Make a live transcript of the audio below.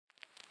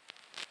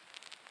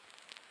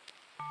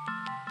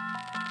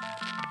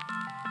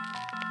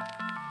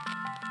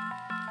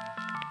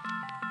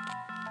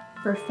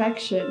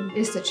Perfection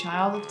is the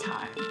child of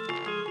time.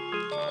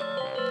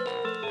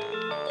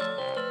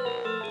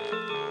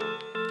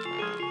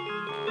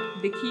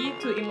 The key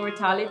to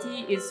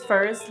immortality is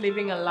first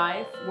living a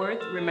life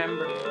worth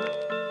remembering.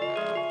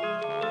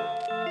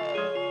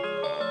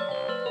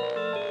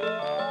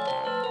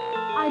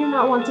 I do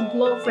not want to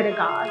glow for the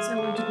gods. I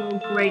want to glow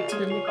greater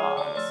than the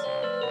gods.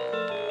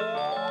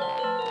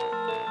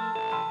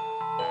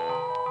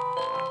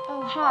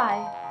 Oh,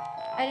 hi.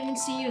 I didn't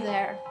see you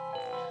there.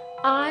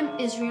 I'm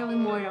Israel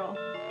Immortal,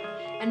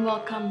 and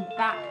welcome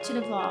back to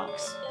the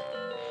vlogs.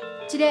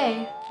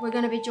 Today, we're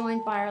going to be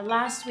joined by our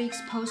last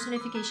week's post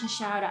notification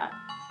shout out,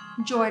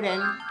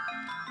 Jordan.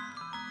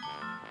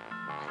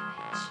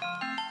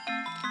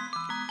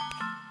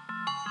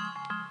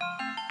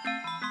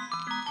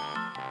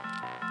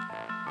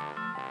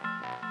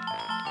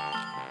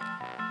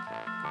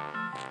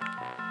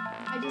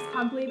 I just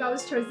can't believe I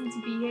was chosen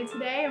to be here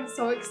today. I'm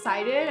so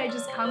excited. I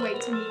just can't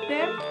wait to meet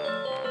them.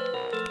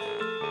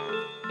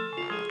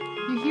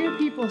 You hear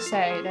people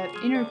say that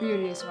inner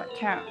beauty is what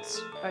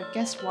counts, but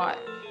guess what?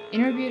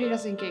 Inner beauty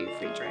doesn't get you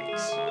free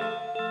drinks.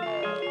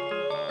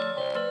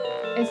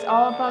 It's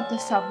all about the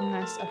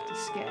suppleness of the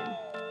skin.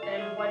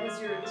 And what is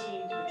your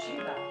routine to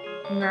achieve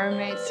that?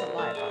 Mermaid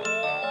saliva.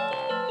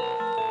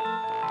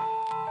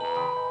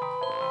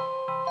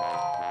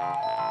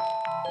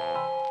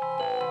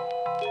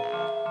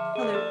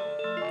 Hello,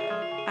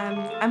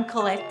 I'm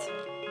Colette.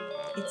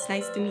 It's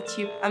nice to meet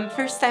you.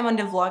 First time on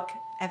the vlog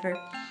ever,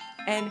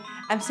 and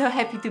I'm so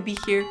happy to be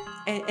here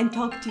and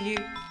talk to you.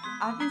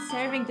 I've been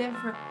serving them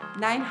for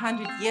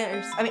 900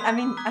 years. I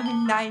mean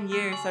 9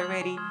 years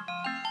already.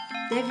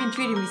 They've been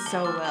treating me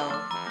so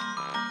well.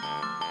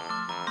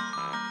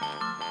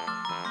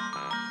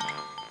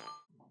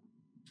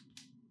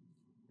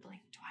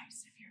 Blink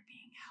twice if you're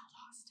being held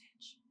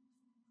hostage.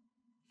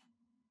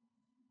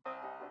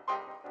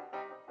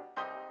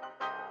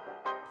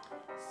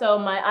 So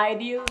my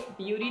ideal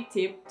beauty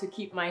tip to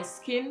keep my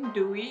skin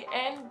dewy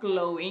and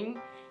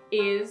glowing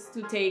is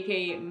to take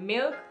a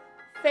milk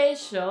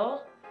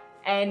facial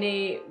and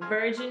a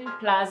virgin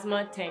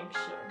plasma tincture.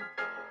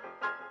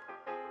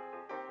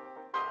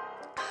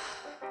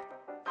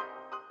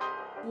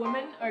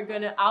 Women are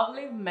gonna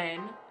outlive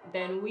men,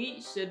 then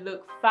we should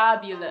look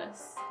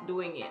fabulous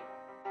doing it.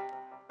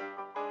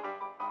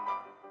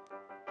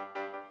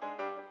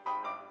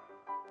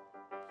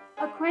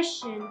 A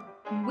question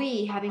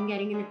we have been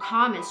getting in the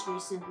comments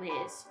recently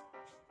is,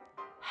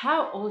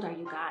 how old are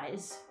you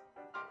guys?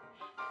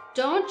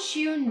 Don't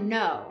you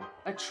know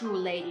a true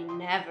lady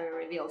never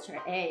reveals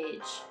her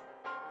age?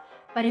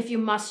 But if you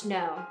must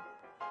know,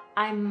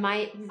 I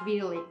might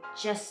reveal it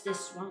just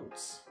this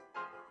once.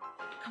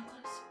 Come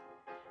close.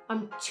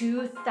 I'm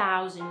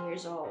 2,000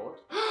 years old.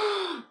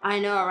 I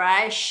know,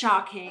 right?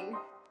 Shocking.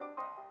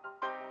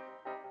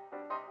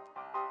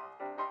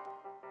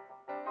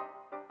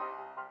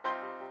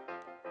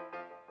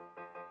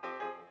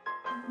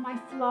 My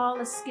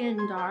flawless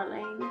skin,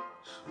 darling.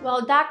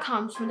 Well, that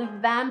comes from the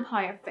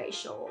vampire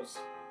facials.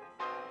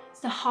 It's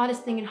the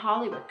hottest thing in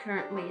Hollywood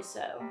currently,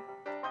 so.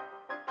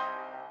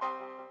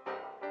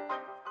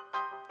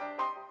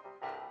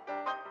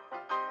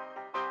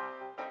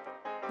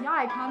 Yeah,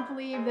 I can't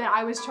believe that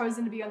I was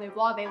chosen to be on their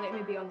vlog. They let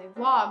me be on their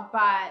vlog,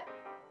 but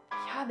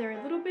yeah, they're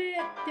a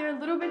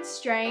little bit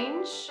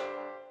strange.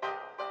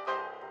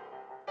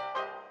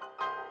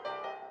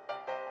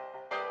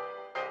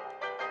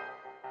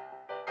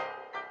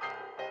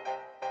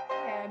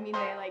 Yeah, I mean,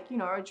 they like, you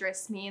know,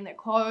 dress me in their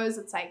clothes.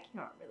 It's like, you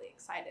know, I'm really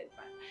excited,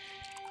 but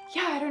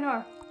yeah, I don't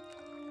know.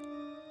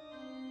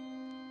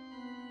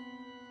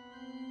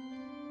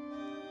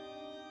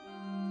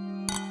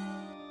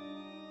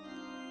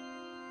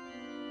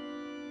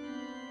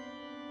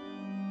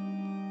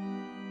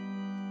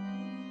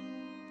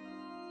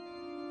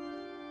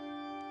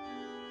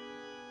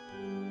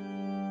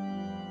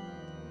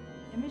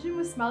 Imogen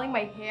was smelling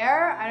my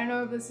hair. I don't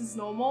know if this is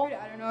normal.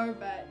 I don't know,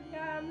 but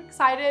yeah, I'm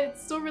excited.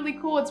 It's still really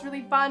cool. It's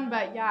really fun,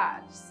 but yeah,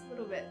 just a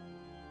little bit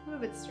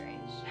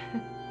strange.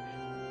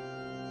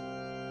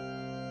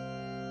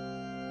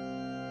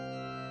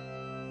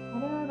 I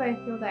don't know if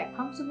I feel that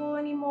comfortable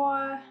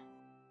anymore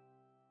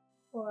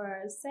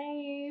or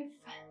safe.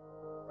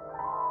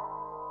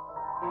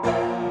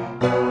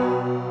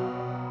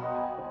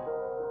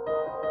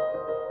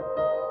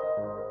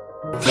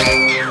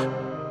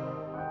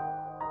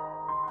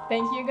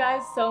 Thank you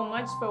guys so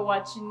much for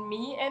watching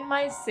me and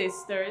my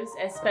sisters,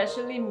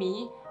 especially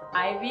me,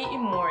 Ivy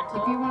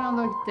Immortal. If you want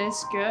to look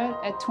this good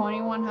at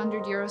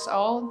 2100 years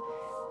old,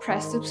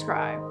 press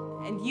subscribe.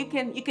 And you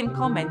can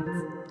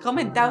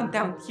comment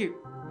down here,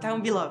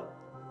 down below.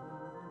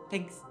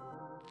 Thanks.